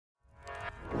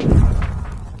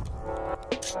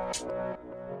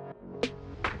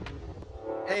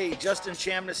Hey, Justin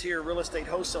Chamness here,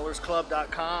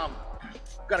 RealEstateWholeSalersClub.com.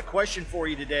 I've got a question for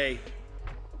you today.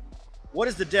 What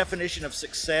is the definition of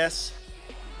success?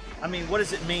 I mean, what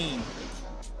does it mean?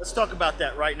 Let's talk about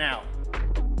that right now.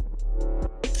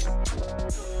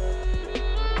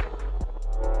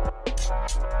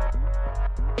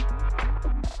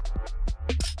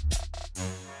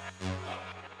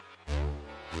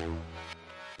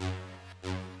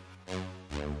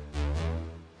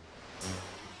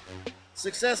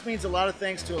 Success means a lot of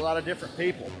things to a lot of different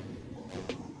people.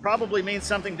 Probably means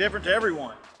something different to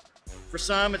everyone. For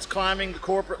some, it's climbing the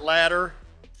corporate ladder.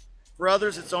 For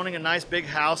others, it's owning a nice big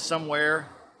house somewhere.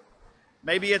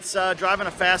 Maybe it's driving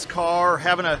a fast car, or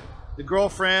having the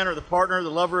girlfriend or the partner, the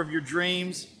lover of your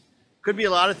dreams. Could be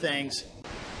a lot of things.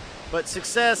 But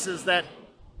success is that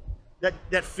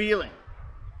feeling,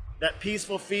 that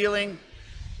peaceful feeling,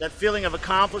 that feeling of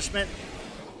accomplishment,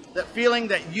 that feeling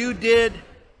that you did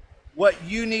what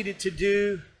you needed to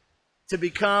do to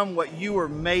become what you were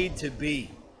made to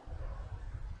be.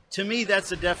 To me, that's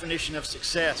the definition of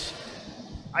success.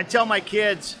 I tell my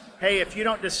kids, hey, if you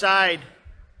don't decide,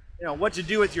 what to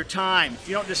do with your time, if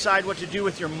you don't decide what to do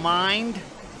with your mind,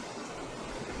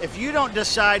 if you don't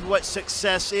decide what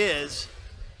success is,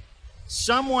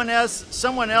 someone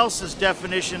else's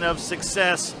definition of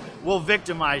success will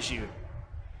victimize you.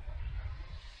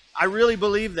 I really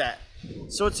believe that.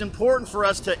 So it's important for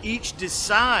us to each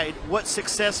decide what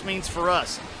success means for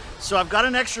us. So I've got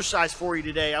an exercise for you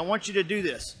today. I want you to do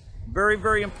this. Very,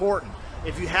 very important.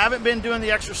 If you haven't been doing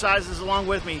the exercises along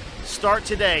with me, start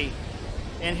today.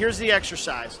 And here's the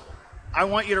exercise. I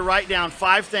want you to write down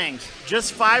 5 things,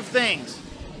 just 5 things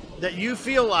that you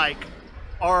feel like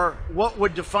are what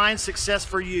would define success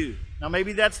for you. Now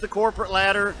maybe that's the corporate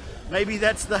ladder, maybe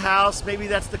that's the house, maybe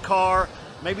that's the car,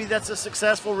 maybe that's a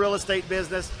successful real estate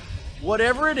business.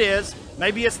 Whatever it is,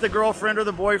 maybe it's the girlfriend or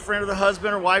the boyfriend or the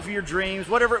husband or wife of your dreams,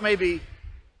 whatever it may be,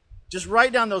 just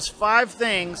write down those 5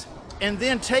 things and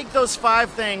then take those 5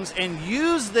 things and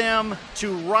use them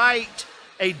to write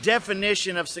a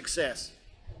definition of success.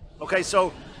 Okay,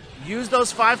 so use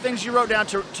those 5 things you wrote down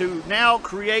to now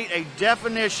create a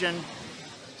definition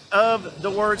of the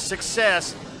word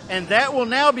success, and that will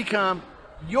now become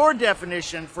your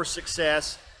definition for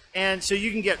success, and so you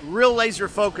can get real laser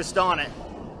focused on it.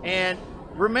 And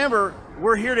remember,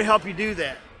 we're here to help you do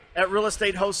that at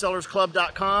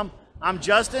RealEstateWholeSalersClub.com. I'm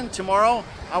Justin. Tomorrow,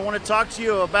 I want to talk to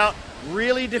you about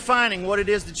really defining what it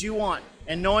is that you want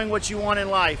and knowing what you want in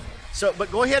life.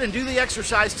 But go ahead and do the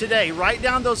exercise today. Write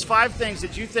down those 5 things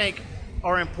that you think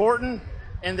are important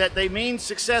and that they mean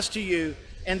success to you,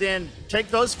 and then take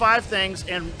those 5 things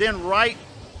and then write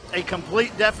a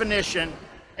complete definition,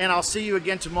 and I'll see you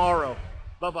again tomorrow.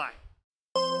 Bye-bye.